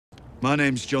My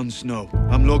name's Jon Snow.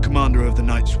 I'm Lord Commander of the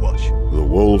Night's Watch. The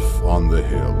wolf on the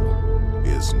hill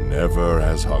is never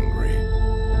as hungry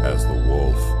as the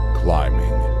wolf climbing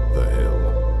the hill.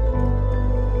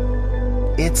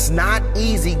 It's not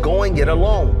easy going it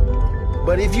alone,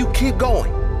 but if you keep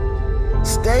going,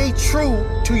 stay true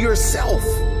to yourself,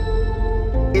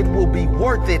 it will be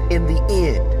worth it in the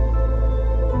end.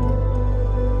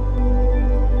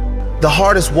 The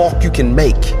hardest walk you can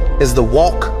make is the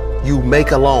walk you make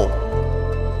alone.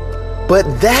 But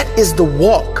that is the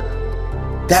walk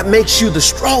that makes you the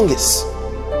strongest.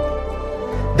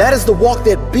 That is the walk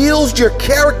that builds your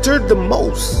character the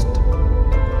most.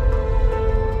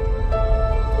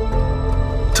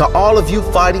 To all of you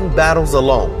fighting battles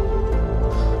alone,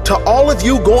 to all of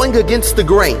you going against the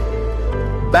grain,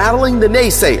 battling the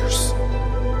naysayers,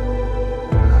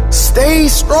 stay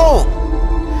strong.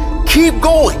 Keep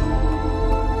going.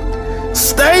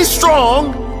 Stay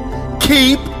strong.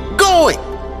 Keep going.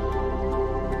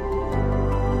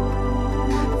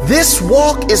 This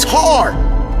walk is hard,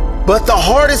 but the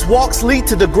hardest walks lead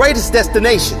to the greatest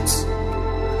destinations.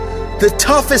 The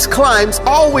toughest climbs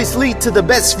always lead to the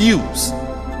best views.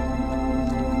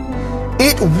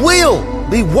 It will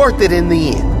be worth it in the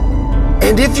end.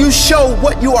 And if you show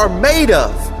what you are made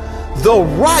of, the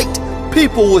right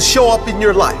people will show up in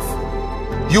your life.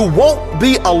 You won't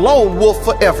be a lone wolf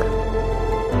forever.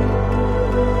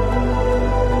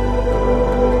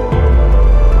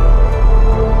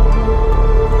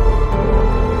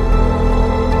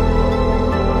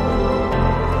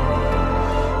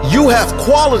 You have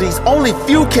qualities only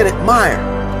few can admire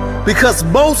because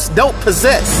most don't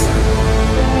possess.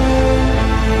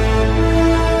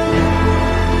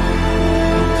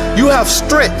 You have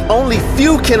strength only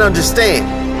few can understand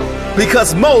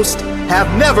because most have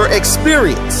never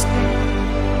experienced.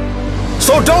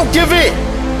 So don't give in.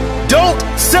 Don't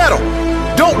settle.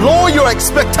 Don't lower your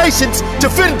expectations to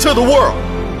fit into the world.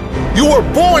 You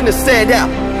were born to stand out.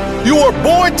 You were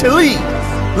born to lead.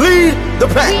 Lead the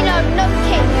pack. We know no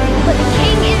king, but the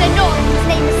king in the north, his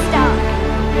name is Stark.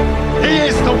 He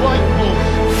is the White Wolf,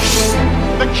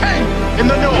 the king in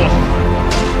the north.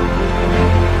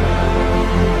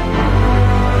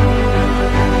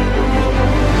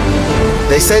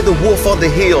 They say the wolf on the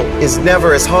hill is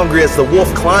never as hungry as the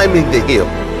wolf climbing the hill.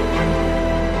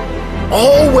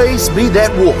 Always be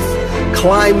that wolf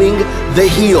climbing the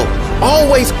hill.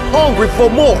 Always hungry for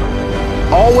more.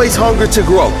 Always hungry to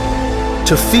grow.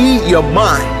 To feed your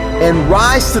mind and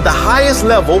rise to the highest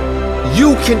level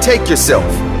you can take yourself.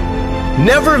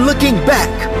 Never looking back,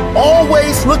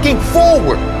 always looking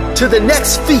forward to the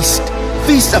next feast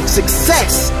of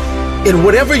success in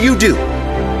whatever you do.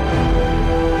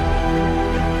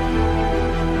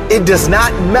 It does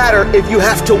not matter if you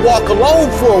have to walk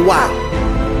alone for a while.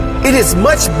 It is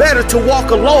much better to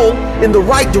walk alone in the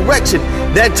right direction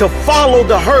than to follow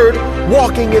the herd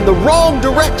walking in the wrong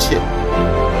direction.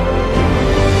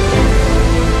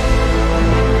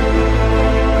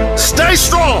 Stay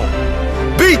strong.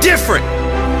 Be different.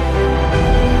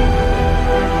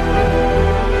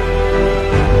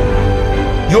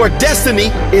 Your destiny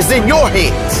is in your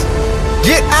hands.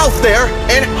 Get out there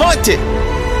and hunt it.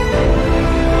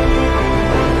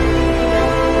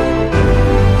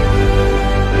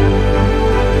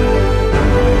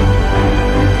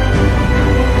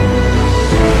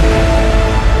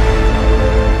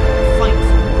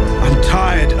 I'm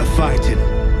tired of fighting.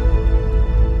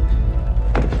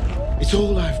 It's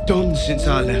all I've done since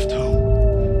I left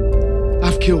home.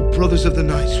 I've killed brothers of the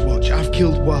Night's Watch. I've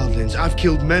killed wildlings. I've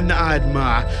killed men that I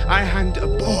admire. I hanged a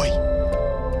boy.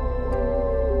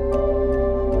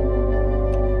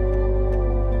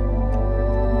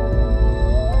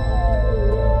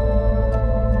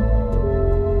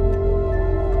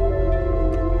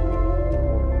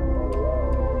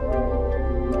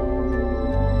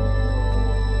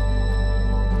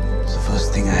 It's the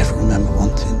first thing I ever remember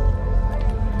wanting.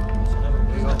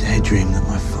 I daydreamed that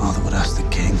my father would ask the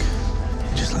king,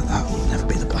 and just like that, I would never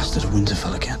be the bastard of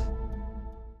Winterfell again.